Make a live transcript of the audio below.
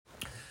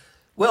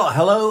Well,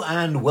 hello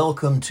and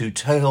welcome to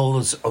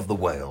Tales of the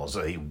Whales,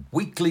 a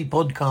weekly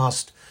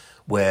podcast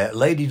where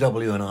Lady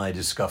W and I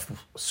discuss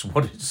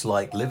what it's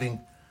like living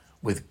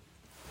with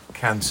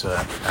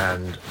cancer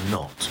and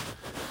not.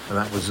 And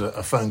that was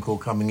a phone call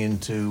coming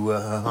into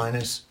Her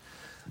Highness.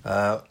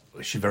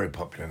 She's very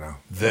popular now.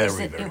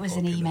 Very It was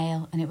popular. an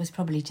email, and it was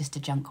probably just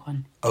a junk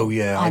one. Oh,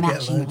 yeah, I'm I get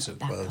actually loads not of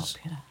that those.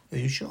 popular. Are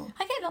you sure?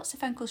 I get lots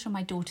of phone calls from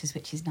my daughters,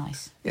 which is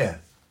nice. Yeah.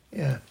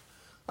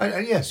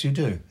 Yes, you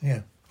do,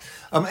 yeah.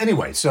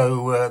 Anyway,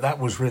 so that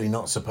was really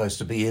not supposed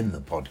to be in the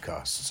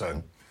podcast,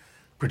 so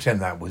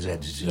pretend that was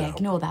edited Yeah, out.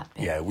 ignore that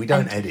bit. Yeah, we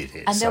don't edit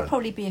it. And so. there'll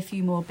probably be a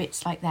few more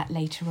bits like that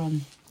later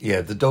on.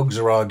 Yeah, the dogs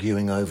are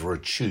arguing over a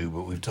chew,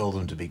 but we've told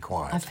them to be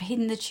quiet. I've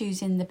hidden the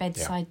chews in the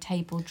bedside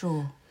table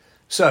drawer.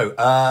 So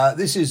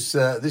this is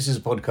a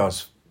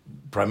podcast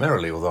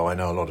primarily, although I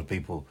know a lot of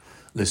people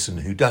listen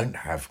who don't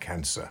have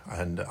cancer,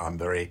 and I'm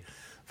very,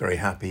 very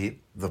happy.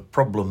 The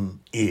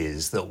problem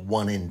is that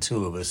 1 in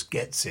 2 of us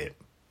gets it,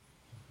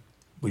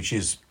 which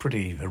is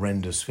pretty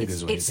horrendous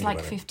figures. when you It's think like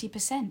about it.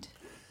 50%.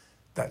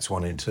 That's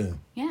 1 in 2.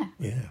 Yeah.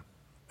 Yeah,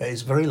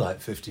 it's very like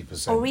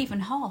 50%, Or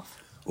even half.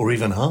 or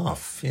even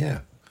half.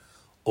 Yeah,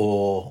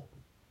 or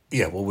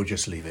yeah. Well, we'll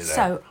just leave it there.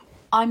 So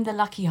I'm the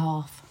lucky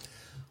half.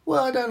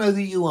 Well, I don't know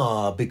that you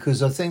are,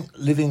 because I think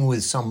living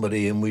with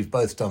somebody, and we've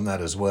both done that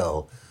as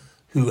well,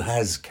 who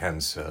has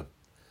cancer,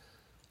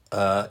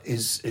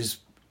 is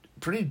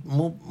pretty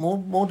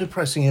more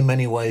depressing in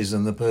many ways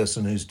than the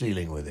person who's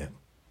dealing with it.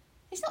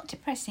 It's not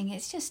depressing.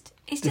 It's just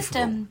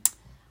Difficult.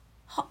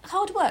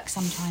 hard work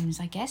sometimes,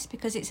 I guess,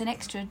 because it's an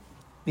extra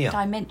Yeah.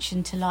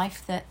 dimension to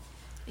life that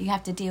you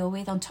have to deal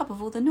with on top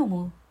of all the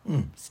normal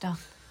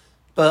stuff.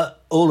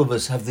 But all of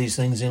us have these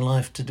things in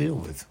life to deal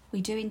with.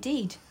 We do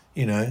indeed.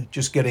 You know,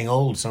 just getting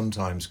old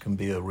sometimes can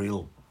be a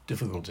real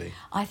difficulty.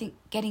 I think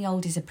getting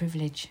old is a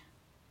privilege.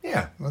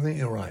 Yeah, I think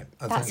you're right.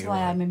 That's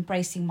why I'm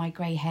embracing my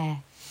grey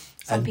hair.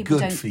 And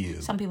good for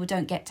you. Some people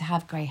don't get to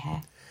have grey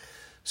hair.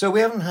 So we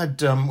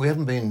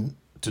haven't been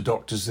to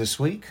doctors this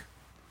week.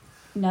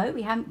 No,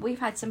 we haven't. We've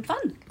had some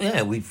fun.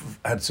 Yeah, we've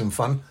had some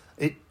fun.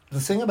 The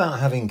thing about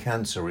having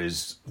cancer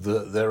is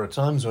that there are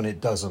times when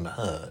it doesn't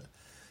hurt,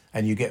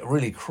 and you get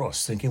really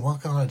cross, thinking, "Why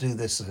can't I do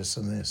this, this,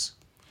 and this?"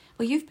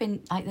 Well, you've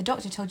been, like, the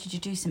doctor told you to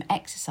do some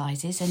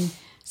exercises, and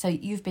so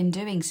you've been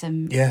doing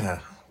some Yeah,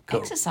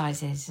 got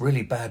exercises.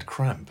 really bad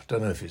cramp.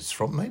 Don't know if it's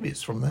from. Maybe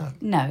it's from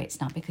that. No,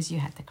 it's not, because you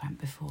had the cramp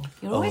before.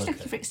 You're always okay.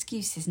 looking for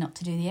excuses not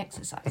to do the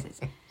exercises.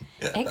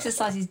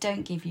 Exercises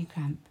don't give you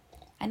cramp.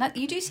 And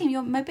you do seem,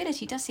 your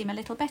mobility does seem a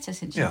little better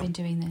since you've Yeah. been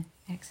doing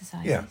the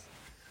exercises. Yeah,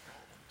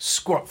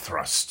 squat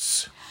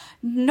thrusts.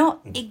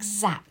 Not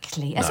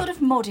exactly. A No. sort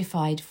of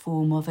modified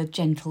form of a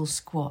gentle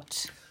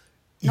squat.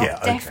 Yeah,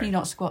 okay. Definitely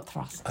not squat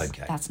thrusts.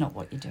 Okay. That's not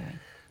what you're doing.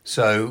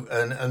 So,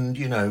 and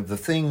you know, the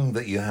thing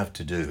that you have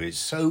to do, it's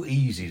so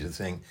easy to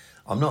think,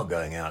 I'm not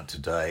going out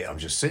today, I'm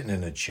just sitting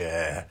in a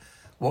chair,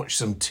 watch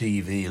some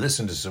TV,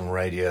 listen to some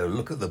radio,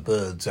 look at the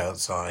birds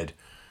outside,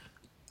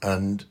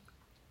 and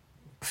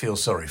feel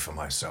sorry for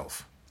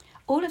myself.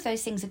 All of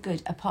those things are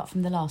good, apart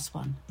from the last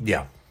one.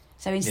 Yeah.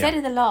 So instead Yeah.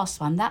 of the last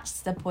one, that's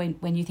the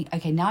point when you think,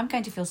 okay, now I'm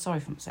going to feel sorry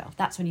for myself.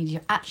 That's when you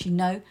actually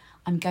know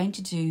I'm going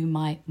to do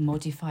my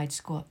modified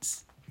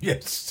squats.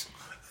 Yes.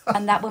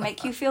 And that will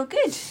make you feel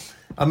good.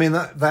 I mean,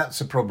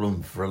 that's a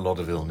problem for a lot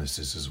of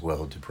illnesses as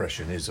well.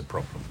 Depression is a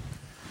problem.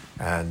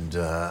 And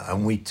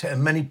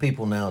many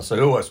people now say,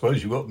 oh, I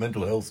suppose you've got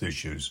mental health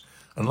issues,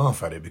 and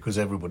laugh at it, because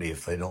everybody,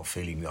 if they're not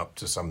feeling up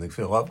to something,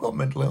 feel, I've got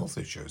mental health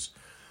issues.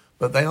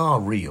 But they are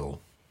real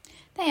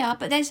They are,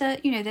 but there's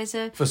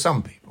for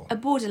some people. a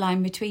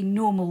borderline between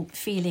normal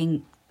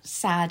feeling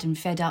sad and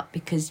fed up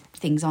because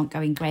things aren't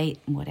going great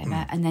and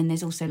whatever, and then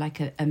there's also like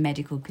a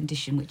medical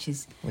condition, which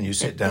is When you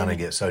sit down and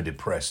get so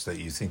depressed that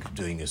you think of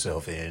doing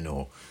yourself in,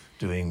 or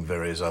doing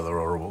various other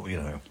horrible,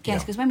 Yes, yeah.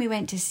 because when we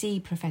went to see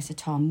Professor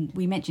Tom,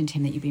 we mentioned to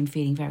him that you've been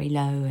feeling very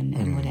low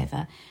and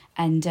whatever,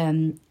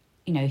 and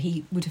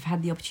he would have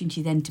had the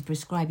opportunity then to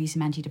prescribe you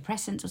some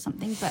antidepressants or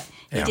something, but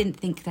he Yeah. didn't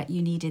think that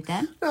you needed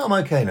them. No, I'm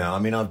okay now. I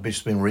mean, I've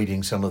just been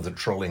reading some of the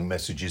trolling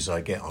messages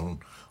I get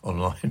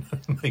online,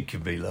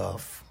 making me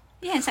laugh.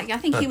 Yeah, exactly. I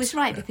think he was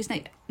right, because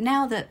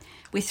now that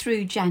we're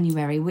through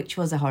January, which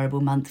was a horrible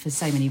month for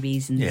so many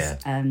reasons,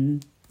 Yeah.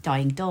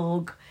 Dying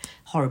dog,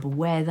 horrible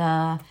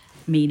weather,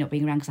 me not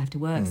being around because I have to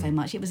work so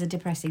much, it was a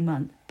depressing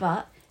month.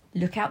 But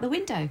look out the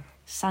window.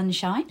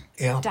 Sunshine,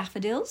 Yeah.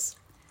 daffodils,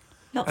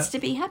 lots to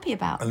be happy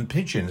about. And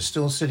pigeons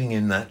still sitting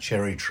in that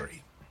cherry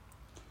tree,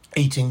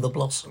 eating the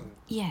blossom.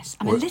 Yes,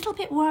 I'm a little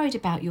bit worried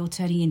about your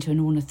turning into an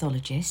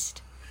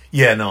ornithologist.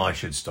 Yeah, no, I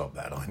should stop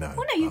that, I know.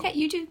 Well, no,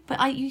 you do,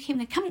 but you hear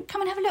them, come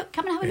and have a look,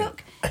 come and have a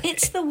look.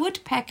 It's the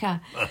woodpecker.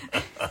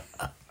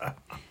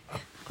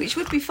 Which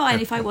would be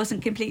fine if I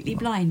wasn't completely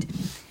blind.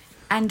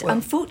 And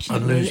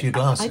unfortunately, and lose your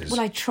glasses.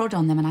 I trod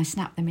on them and I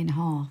snapped them in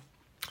half.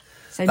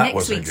 So That next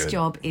wasn't week's good.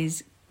 job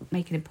is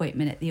make an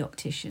appointment at the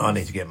optician. I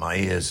need to get my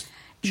ears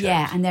checked.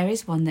 Yeah, and there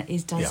is one that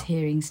does Yeah.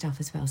 hearing stuff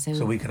as well.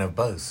 So we can have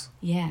both.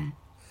 yeah,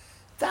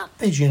 That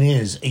pigeon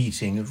is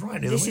eating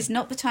right near the this window. is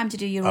not the time to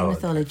do your Oh, okay,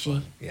 ornithology.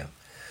 fine. Yeah.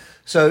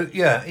 So,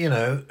 yeah,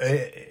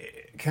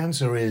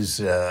 cancer is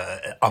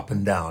up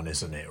and down,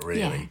 isn't it, really?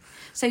 Yeah.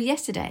 So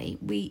yesterday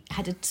we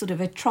had a sort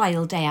of a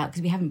trial day out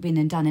because we haven't been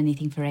and done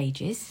anything for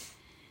ages.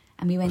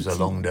 And we went It was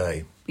a long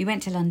day. We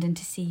went to London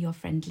to see your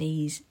friend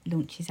Lee's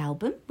launch his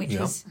album, which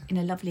was in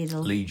a lovely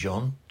little Lee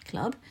John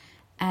club.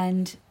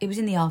 And it was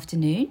in the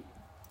afternoon.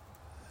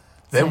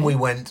 Then we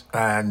went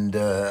and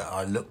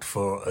I looked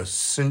for a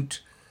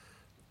suit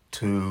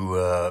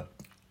to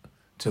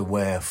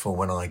wear for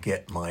when I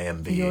get my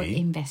MBE. Your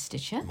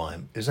investiture.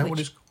 Is that what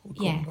it's called?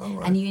 Yeah, Oh,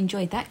 right. and you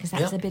enjoyed that because that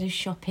was a bit of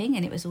shopping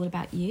and it was all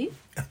about you.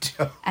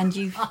 And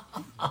you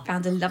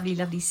found a lovely,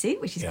 lovely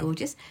suit, which is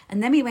gorgeous.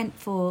 And then we went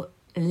for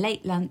a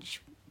late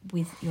lunch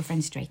with your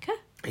friend Straker.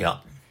 Yeah.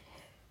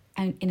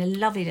 And in a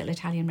lovely little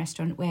Italian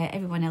restaurant where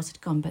everyone else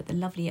had gone, but the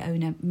lovely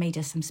owner made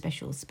us some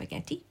special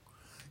spaghetti.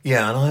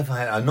 Yeah, and I've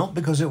had, not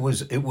because it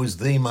was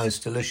the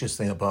most delicious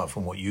thing apart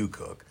from what you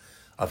cook,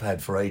 I've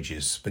had for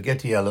ages,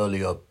 spaghetti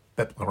all'olio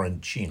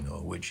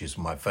peperoncino, which is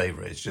my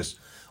favourite. It's just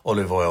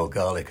olive oil,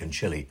 garlic and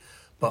chilli.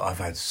 But I've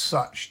had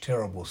such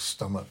terrible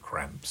stomach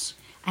cramps.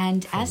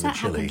 And as that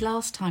chili. happened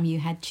last time you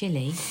had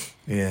chilli,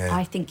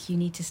 I think you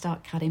need to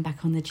start cutting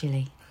back on the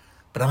chilli.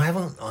 But I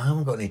haven't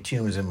got any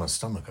tumours in my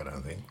stomach, I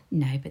don't think.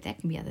 No, but there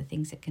can be other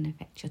things that can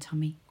affect your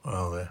tummy.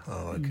 Oh,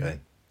 okay.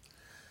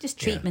 Just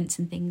treatments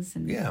and things,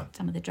 and Yeah.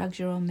 some of the drugs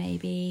you're on,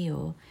 maybe,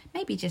 or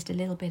maybe just a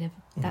little bit of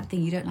that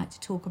thing you don't like to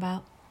talk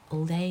about,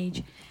 old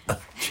age.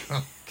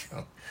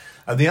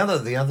 And the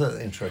other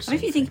interesting.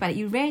 If you think about it,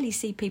 you rarely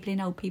see people in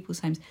old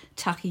people's homes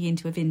tucking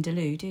into a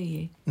vindaloo, do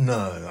you?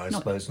 No, I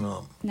suppose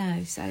not.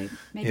 No, so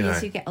maybe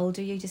as you get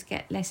older, you just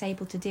get less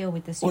able to deal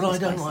with the super Well, I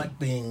don't spicy. like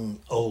being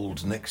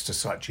old next to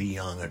such a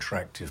young,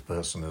 attractive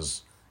person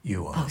as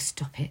you are. Oh,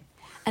 stop it.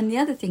 And the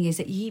other thing is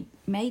that he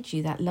made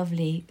you that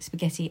lovely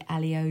spaghetti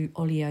olio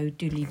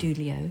doodly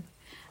doodlio,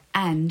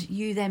 and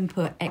you then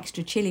put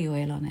extra chili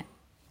oil on it.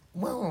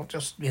 Well,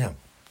 yeah.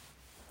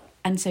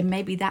 And so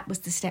maybe that was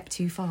the step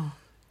too far.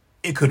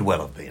 It could well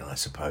have been, I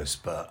suppose,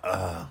 but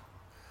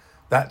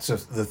that's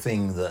the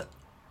thing that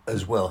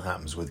as well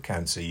happens with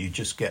cancer. You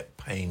just get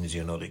pains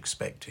you're not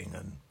expecting,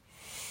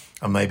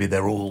 and maybe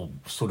they're all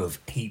sort of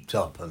heaped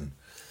up. And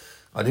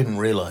I didn't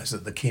realise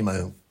that the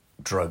chemo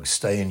drugs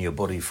stay in your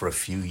body for a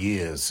few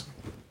years.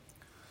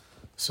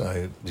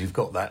 So you've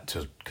got that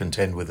to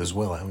contend with as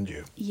well, haven't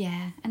you?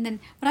 Yeah, and then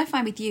what I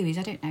find with you is,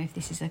 I don't know if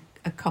this is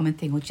a common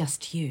thing or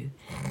just you,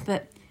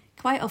 but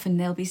quite often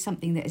there'll be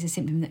something that is a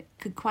symptom that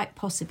could quite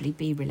possibly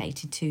be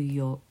related to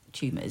your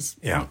tumours.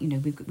 Yeah.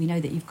 Like, we know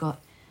that you've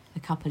got a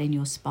couple in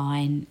your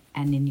spine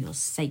and in your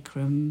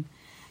sacrum.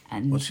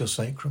 And What's your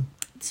sacrum?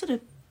 sort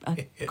of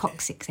a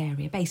coccyx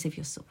area, base of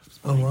your sort of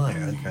Oh, spine. right,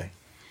 down there. okay.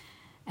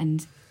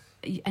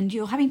 And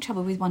you're having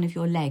trouble with one of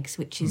your legs,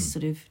 which is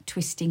sort of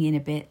twisting in a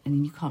bit,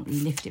 and you can't really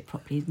lift it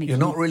properly. You're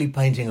not really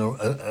painting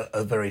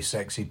a very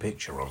sexy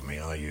picture of me,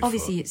 are you?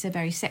 Obviously, it's a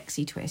very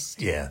sexy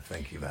twist. Yeah,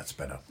 thank you. That's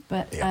better.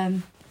 But Yeah.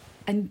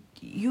 and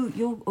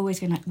you're always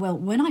going like, well,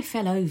 when I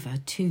fell over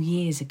 2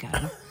 years ago,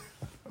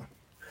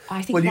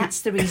 I think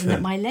that's the reason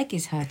that my leg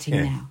is hurting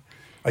now.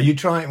 Are you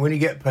trying, when you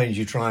get pains,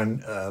 you try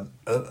and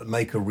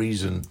make a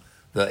reason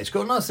that it's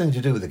got nothing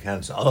to do with the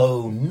cancer?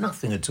 Oh,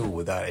 nothing at all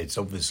with that. It's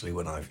obviously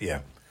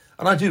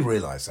and I do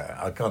realise that.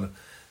 I kind of,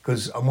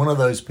 because I'm one of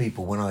those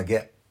people, when I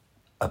get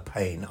a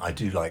pain, I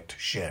do like to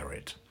share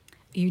it.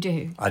 You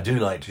do? I do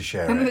like to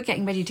share When we were it.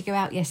 getting ready to go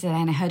out yesterday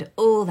and I heard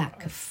all that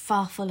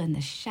kerfuffle and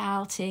the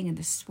shouting and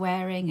the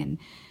swearing, and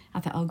I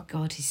thought, oh,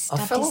 God, he's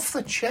stubbed I fell his- off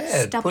the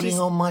chair stubbed putting his-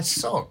 on my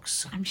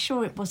socks. I'm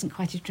sure it wasn't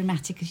quite as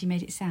dramatic as you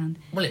made it sound.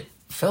 Well, it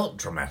felt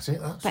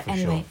dramatic, that's But for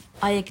anyway, sure.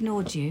 I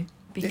ignored you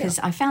because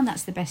I found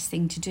that's the best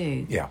thing to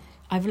do. Yeah.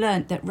 I've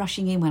learnt that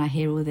rushing in when I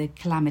hear all the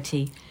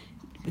calamity,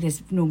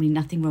 there's normally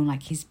nothing wrong,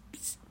 like he's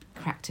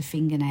cracked a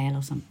fingernail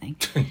or something.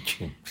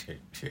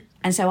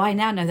 And so I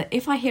now know that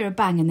if I hear a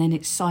bang and then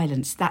it's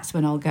silence, that's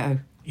when I'll go.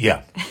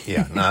 Yeah.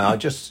 No,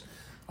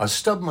 I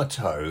stubbed my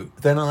toe,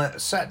 then I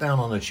sat down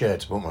on a chair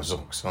to put my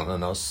socks on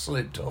and I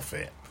slipped off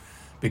it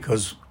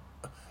because...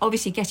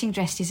 Obviously, getting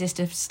dressed is just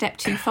a step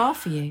too far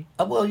for you.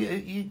 Well,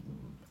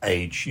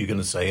 age, you're going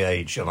to say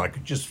age, and I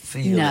could just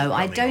feel it No,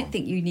 I running don't on.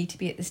 think you need to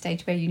be at the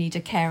stage where you need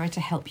a carer to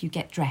help you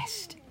get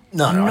dressed.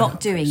 No, I'm I not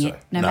don't doing think it,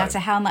 so. no No. matter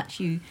how much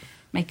you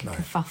make a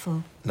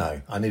kerfuffle.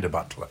 No, I need a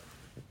butler.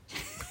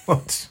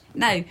 What?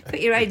 No, put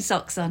your own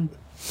socks on.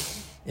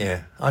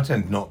 Yeah, I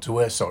tend not to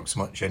wear socks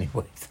much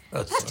anyway.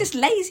 That's just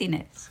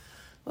laziness.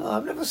 Well,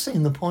 I've never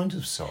seen the point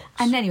of socks.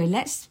 And anyway,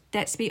 let's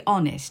be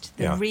honest.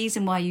 The Yeah.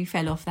 reason why you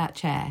fell off that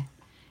chair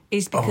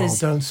is Oh, because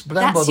don't that's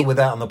bother your- with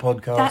that on the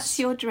podcast. That's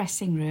your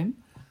dressing room.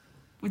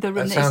 The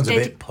room That that's sounds a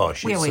bit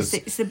posh. Well, It's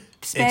it's the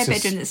spare it's a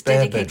bedroom that's spare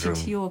dedicated bedroom.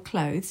 to your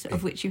clothes,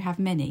 of which you have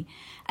many,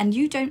 and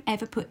you don't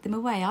ever put them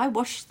away. I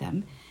wash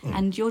them,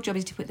 and your job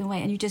is to put them away,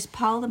 and you just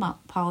pile them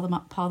up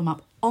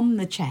on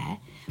the chair,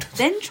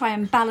 then try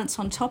and balance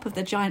on top of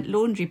the giant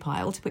laundry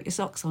pile to put your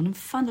socks on, and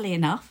funnily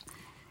enough,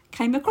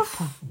 came a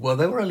cropper. Well,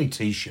 they were only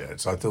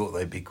T-shirts. I thought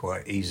they'd be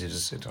quite easy to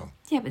sit on.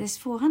 Yeah, but there's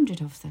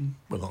 400 of them.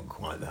 Well, not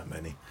quite that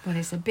many. Well,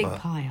 it's a big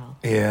pile.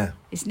 Yeah.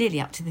 It's nearly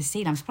up to the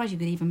ceiling. I'm surprised you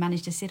could even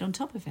manage to sit on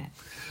top of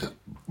it.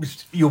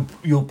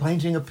 You're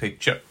painting a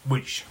picture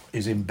which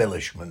is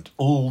embellishment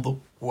all the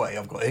way.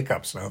 I've got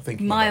hiccups now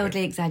thinking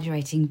Mildly about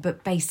exaggerating,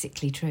 but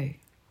basically true.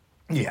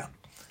 it.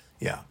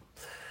 Yeah.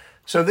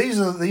 So these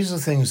are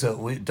things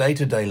that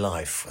day-to-day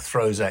life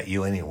throws at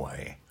you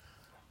anyway.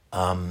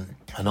 And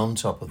on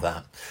top of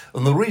that,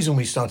 and the reason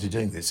we started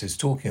doing this is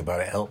talking about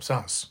it helps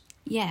us.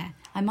 Yeah,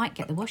 I might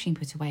get the washing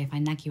put away if I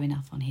nag you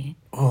enough on here.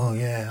 Oh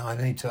yeah,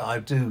 I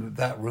do.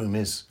 That room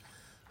is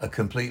a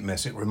complete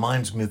mess. It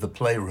reminds me of the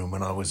playroom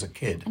when I was a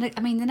kid. And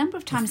I mean, the number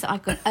of times that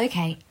I've gone,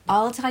 okay,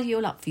 I'll tidy it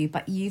all up for you,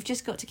 but you've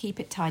just got to keep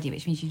it tidy,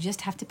 which means you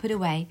just have to put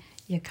away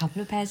your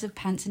couple of pairs of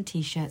pants and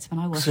T-shirts when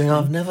I wash See, them.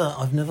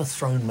 I've never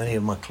thrown many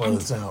of my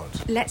clothes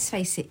out. Let's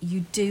face it,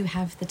 you do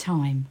have the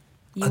time.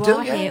 You I do,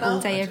 are yeah, here no, all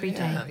I day, do, every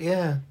day.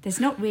 Yeah. There's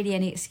not really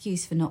any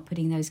excuse for not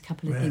putting those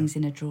couple of things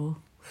in a drawer.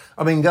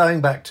 I mean,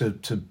 going back to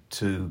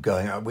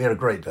going out, we had a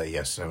great day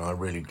yesterday, and I'm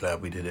really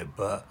glad we did it.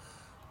 But,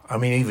 I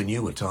mean, even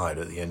you were tired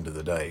at the end of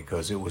the day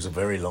because it was a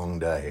very long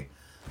day.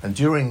 And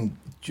during,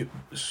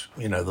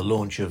 the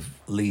launch of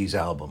Lee's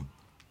album,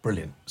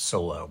 brilliant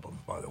soul album,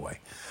 by the way,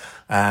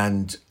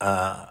 and...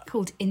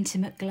 called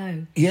Intimate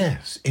Glow.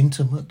 Yes,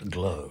 Intimate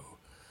Glow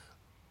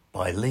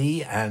by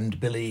Lee and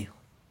Billy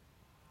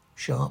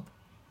Sharp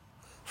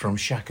from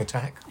Shack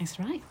Attack. That's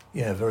right.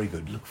 Yeah, very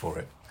good. Look for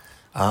it.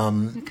 They're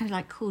kind of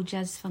like cool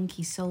jazz,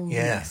 funky soul.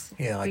 Yeah, mix.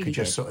 I Really could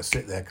just good. sort of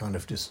sit there kind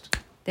of just...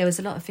 There was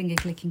a lot of finger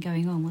clicking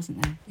going on,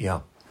 wasn't there?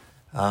 Yeah.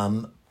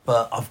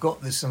 But I've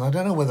got this, and I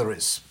don't know whether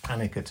it's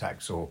panic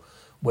attacks or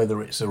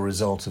whether it's a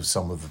result of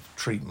some of the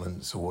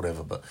treatments or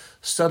whatever, but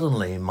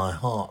suddenly my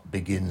heart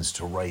begins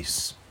to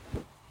race.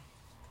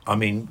 I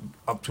mean,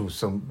 up to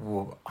some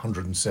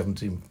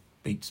 170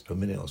 beats per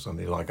minute or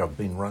something, like I've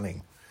been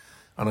running.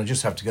 And I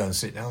just have to go and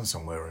sit down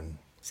somewhere and...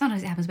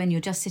 Sometimes it happens when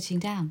you're just sitting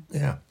down.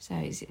 Yeah. So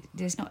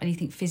there's not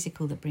anything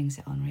physical that brings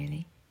it on,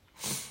 really.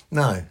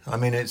 No, I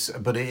mean, it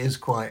is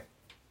quite...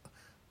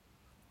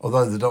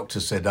 Although the doctor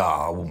said,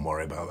 I wouldn't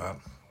worry about that.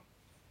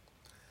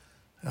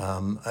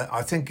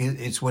 I think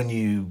it's when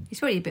you...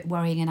 It's really a bit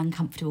worrying and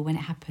uncomfortable when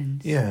it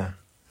happens. Yeah.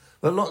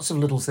 But lots of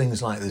little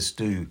things like this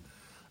do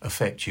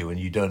affect you and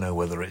you don't know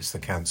whether it's the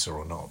cancer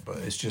or not. But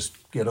it's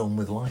just get on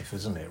with life,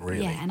 isn't it,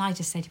 really? Yeah, and I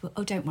just say to people,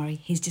 oh, don't worry,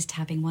 he's just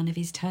having one of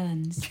his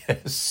turns.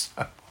 Yes.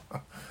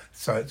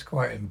 So it's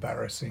quite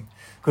embarrassing.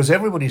 Because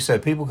everybody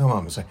said, people come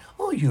up and say,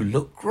 oh, you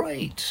look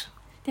great.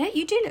 Yeah,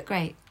 you do look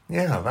great.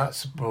 Yeah,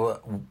 that's...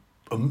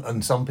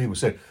 And some people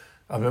said...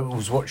 I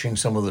was watching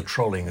some of the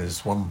trolling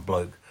as one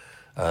bloke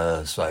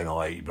saying,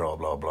 I eat blah,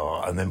 blah,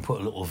 blah, and then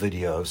put a little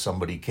video of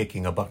somebody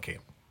kicking a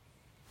bucket.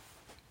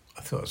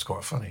 I thought it was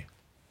quite funny.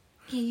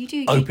 Yeah, you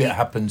do. Hope it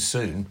happens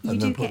soon. You and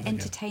do then put get the video.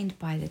 entertained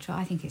by the troll.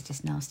 I think it's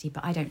just nasty,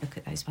 but I don't look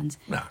at those ones.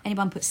 No.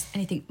 Anyone puts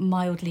anything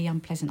mildly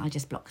unpleasant, I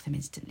just block them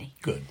instantly.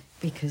 Good.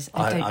 Because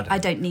I I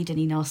don't need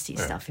any nasty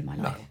Yeah, stuff in my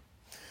no. life.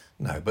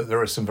 No, but there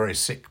are some very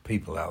sick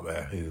people out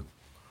there who,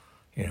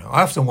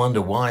 I often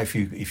wonder why, if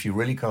you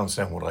really can't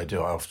stand what I do,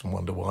 I often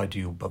wonder why do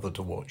you bother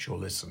to watch or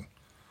listen?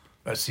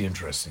 That's the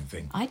interesting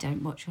thing. I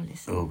don't watch or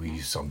listen. Oh,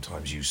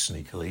 sometimes you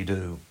sneakily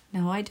do.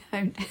 No, I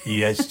don't.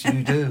 Yes,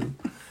 you do.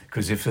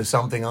 Because if there's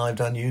something I've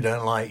done you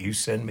don't like, you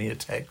send me a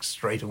text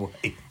straight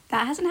away.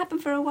 That hasn't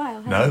happened for a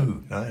while, has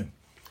it? No.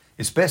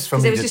 It's best for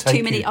me Because to it was just take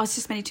too many. you... I was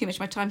just spending too much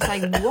of my time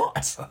saying,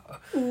 what?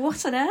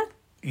 What on earth?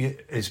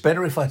 It's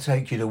better if I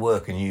take you to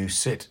work and you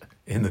sit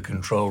in the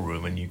control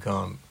room and you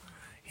can't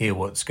hear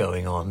what's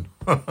going on.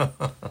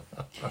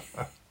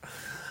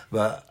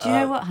 But Do you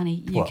know what,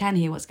 honey? You what? can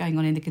hear what's going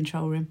on in the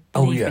control room.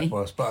 Oh, Believe yeah. me.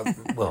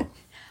 Well,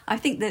 I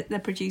think that the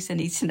producer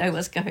needs to know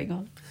what's going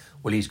on.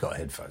 he's got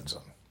headphones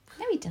on,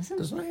 No, he doesn't.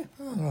 doesn't he?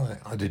 Oh, right.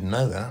 I didn't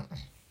know that.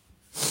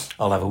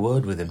 I'll have a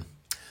word with him.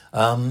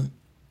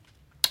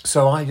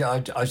 So I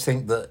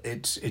think that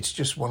it's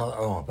just one of...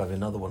 Oh, I've had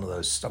another one of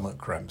those stomach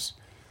cramps.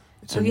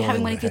 It's You're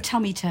having annoying, one the of your head.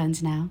 tummy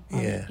turns now.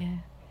 Yeah.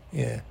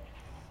 Yeah.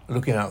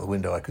 Looking out the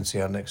window, I can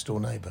see our next door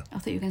neighbour. I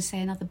thought you were going to say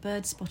another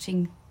bird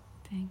spotting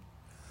thing.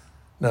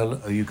 No,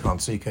 look, you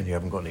can't see, can you? You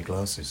haven't got any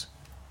glasses.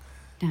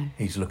 No.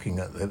 He's looking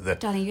at the...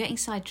 Darling, you're getting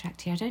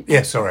sidetracked here. I don't know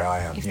Yeah, sorry, I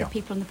am. if Yeah. the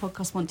people on the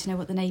podcast want to know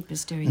what the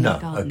neighbour's doing in No, the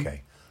garden.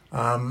 okay.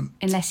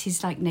 Unless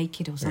he's like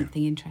naked or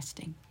something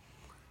interesting.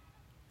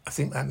 I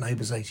think that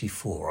neighbour's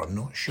 84. I'm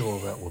not sure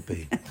that will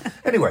be.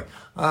 Anyway,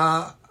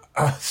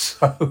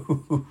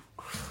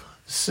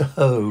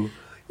 so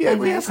yeah,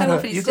 Anyway, you've so got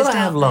often it's to just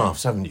have out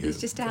laughs, there. haven't you? He's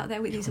just out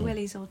there with his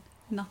wellies on,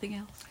 nothing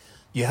else.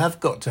 You have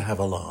got to have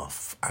a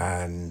laugh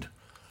and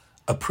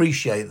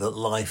appreciate that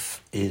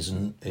life has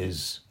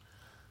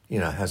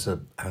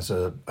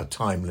a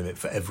time limit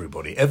for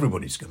everybody.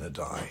 Everybody's going to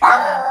die.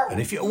 And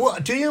if you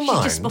do you She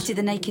mind? just spotted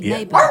the naked Yeah.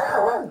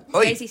 neighbour.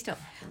 Oi. Daisy, stop.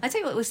 I tell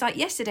you what it was like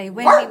yesterday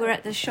when we were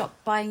at the shop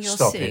buying your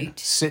Stop suit. it.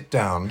 Sit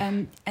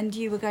down. And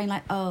you were going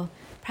like, oh,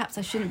 perhaps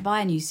I shouldn't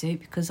buy a new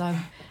suit because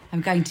I'm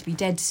going to be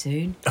dead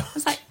soon. I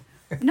was like,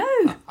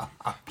 No.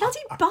 Bloody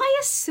buy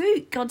a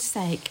suit, God's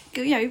sake.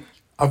 You know,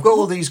 I've got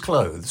all these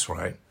clothes,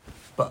 right?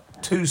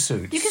 But 2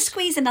 suits. you can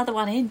squeeze another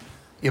one in.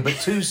 Yeah, but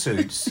 2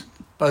 suits,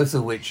 both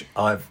of which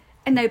I've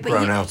No, but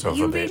grown out of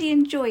you a bit. really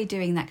enjoy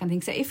doing that kind of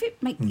thing. So if it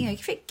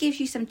if it gives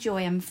you some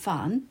joy and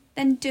fun,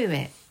 then do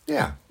it.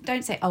 Yeah.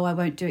 Don't say, "Oh, I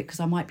won't do it because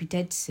I might be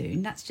dead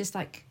soon." That's just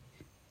like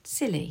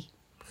silly.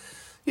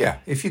 Yeah,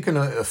 if you can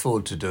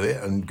afford to do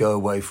it and go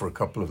away for a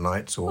couple of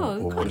nights or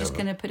I'm whatever. just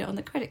going to put it on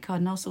the credit card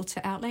and I'll sort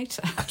it out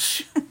later.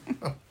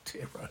 Oh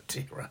dear, oh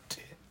dear, oh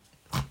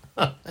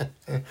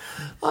dear.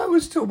 I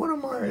was told, one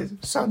of my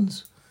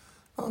sons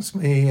asked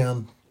me,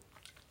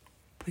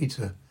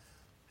 Peter,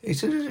 he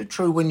said, is it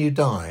true when you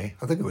die,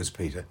 I think it was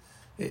Peter,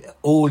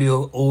 all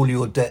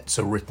your debts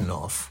are written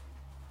off?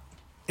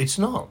 It's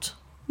not.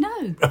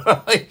 No.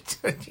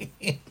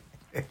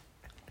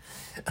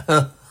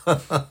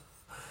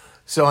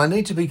 So I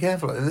need to be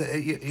careful.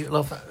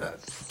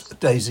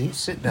 Daisy,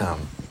 sit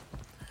down.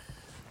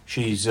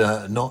 She's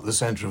not the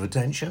centre of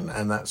attention,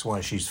 and that's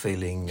why she's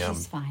feeling...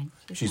 She's fine.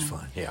 She's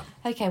fine, yeah.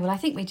 Okay, well, I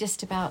think we're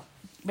just about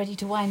ready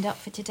to wind up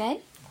for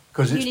today.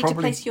 Because You it's need probably...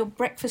 to place your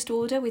breakfast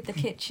order with the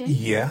kitchen.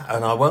 Yeah,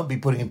 and I won't be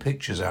putting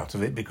pictures out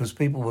of it because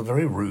people were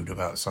very rude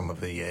about some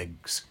of the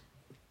eggs.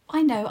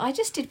 I know, I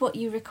just did what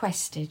you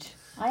requested.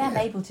 I am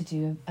able to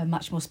do a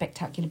much more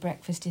spectacular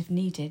breakfast if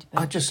needed.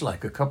 But... I'd just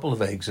like a couple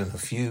of eggs and a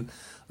few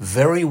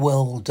very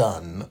well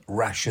done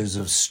rashers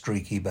of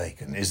streaky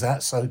bacon. Is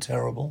that so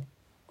terrible?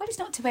 Well, it's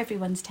not to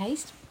everyone's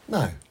taste.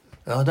 No,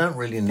 I don't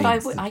really need...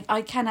 But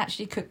I can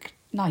actually cook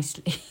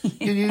nicely.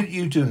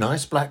 You do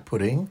nice black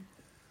pudding.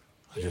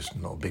 I'm just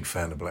not a big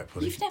fan of black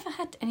pudding. You've never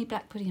had any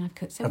black pudding I've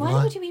cooked, so Haven't why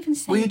I? would you even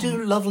say Well, you that?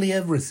 do lovely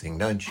everything,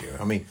 don't you?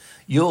 I mean,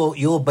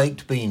 your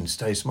baked beans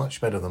taste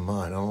much better than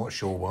mine. I'm not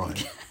sure why.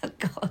 Oh,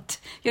 God,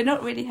 you're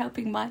not really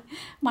helping my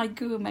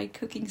gourmet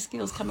cooking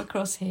skills come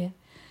across here.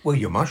 Well,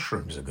 your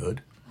mushrooms are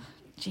good.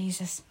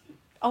 Jesus.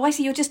 Oh, I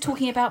see, you're just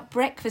talking about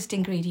breakfast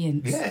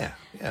ingredients. Yeah.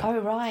 Oh,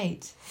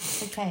 right.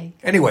 Okay.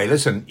 Anyway,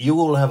 listen, you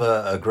all have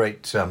a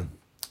great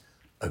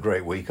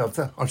week.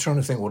 I'm trying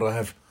to think what I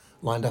have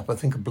lined up. I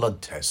think a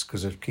blood test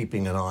because of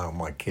keeping an eye on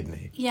my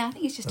kidney. Yeah, I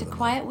think it's just a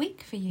quiet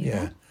week for you. Yeah,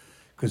 then.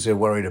 because they're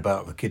worried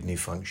about the kidney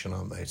function,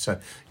 aren't they? So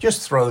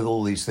just throw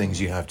all these things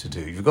you have to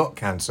do. If you've got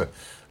cancer,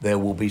 there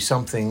will be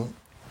something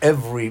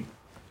every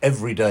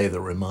day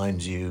that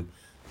reminds you,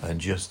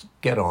 and just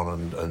get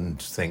on and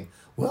think,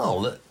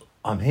 well,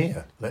 I'm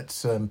here.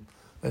 Let's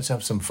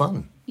have some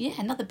fun. Yeah,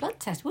 another blood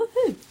test.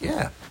 Woohoo.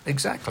 Yeah,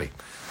 exactly.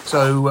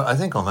 So I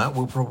think on that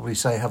we'll probably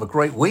say have a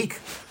great week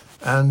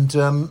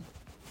and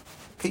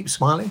keep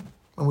smiling,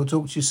 and we'll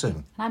talk to you soon.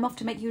 And I'm off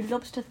to make you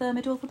lobster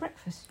thermidor for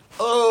breakfast.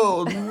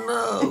 Oh,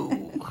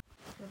 no.